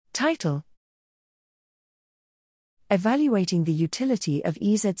Title: Evaluating the utility of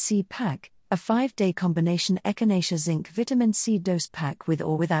EZC pack, a 5-day combination Echinacea-Zinc-Vitamin C dose pack with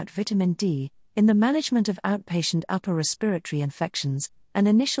or without vitamin D, in the management of outpatient upper respiratory infections, an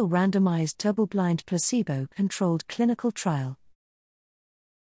initial randomized double-blind placebo-controlled clinical trial.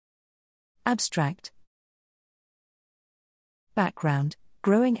 Abstract. Background: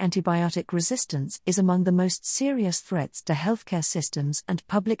 growing antibiotic resistance is among the most serious threats to healthcare systems and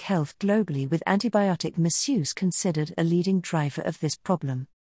public health globally, with antibiotic misuse considered a leading driver of this problem.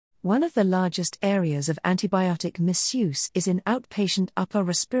 One of the largest areas of antibiotic misuse is in outpatient upper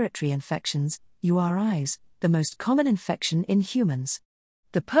respiratory infections, URIs, the most common infection in humans.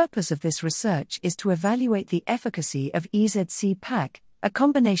 The purpose of this research is to evaluate the efficacy of EZC pack, a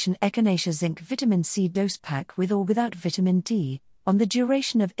combination Echinacea-Zinc-Vitamin C dose pack with or without vitamin D, on the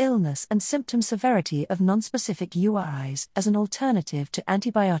duration of illness and symptom severity of nonspecific URIs as an alternative to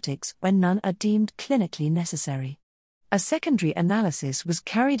antibiotics when none are deemed clinically necessary. A secondary analysis was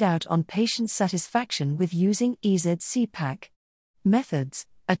carried out on patient satisfaction with using EZC pack. Methods: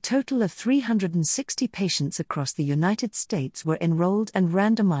 a total of 360 patients across the United States were enrolled and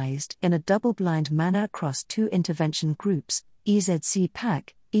randomized in a double-blind manner across 2 intervention groups, EZC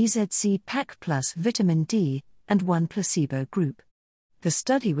pack plus vitamin D, and 1 placebo group. The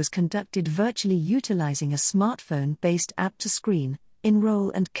study was conducted virtually utilizing a smartphone-based app to screen, enroll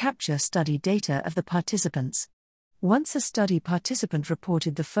and capture study data of the participants. Once a study participant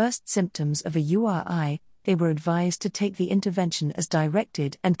reported the first symptoms of a URI, they were advised to take the intervention as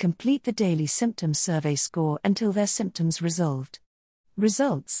directed and complete the daily symptom survey score until their symptoms resolved.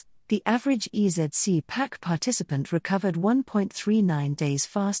 Results: the average EZC pack participant recovered 1.39 days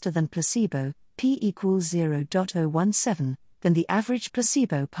faster than placebo, p equals 0.017, than the average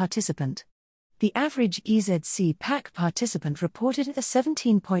placebo participant. The average EZC pack participant reported a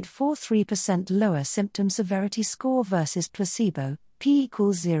 17.43% lower symptom severity score versus placebo, p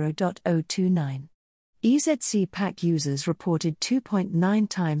equals 0.029. EZC pack users reported 2.9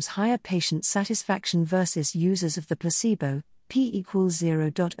 times higher patient satisfaction versus users of the placebo, p equals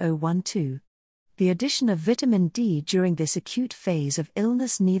 0.012. The addition of vitamin D during this acute phase of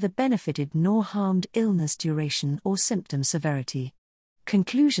illness neither benefited nor harmed illness duration or symptom severity.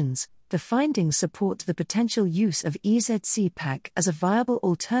 Conclusions: the findings support the potential use of EZC pack as a viable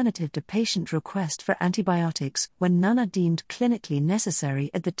alternative to patient request for antibiotics when none are deemed clinically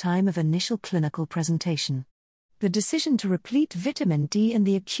necessary at the time of initial clinical presentation. The decision to replete vitamin D in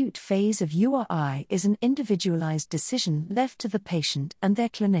the acute phase of URI is an individualized decision left to the patient and their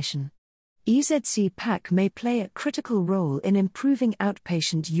clinician. EZC pack may play a critical role in improving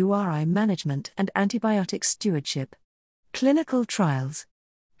outpatient URI management and antibiotic stewardship. Clinical trials.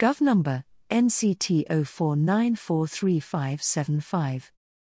 Gov. Number, NCT 04943575.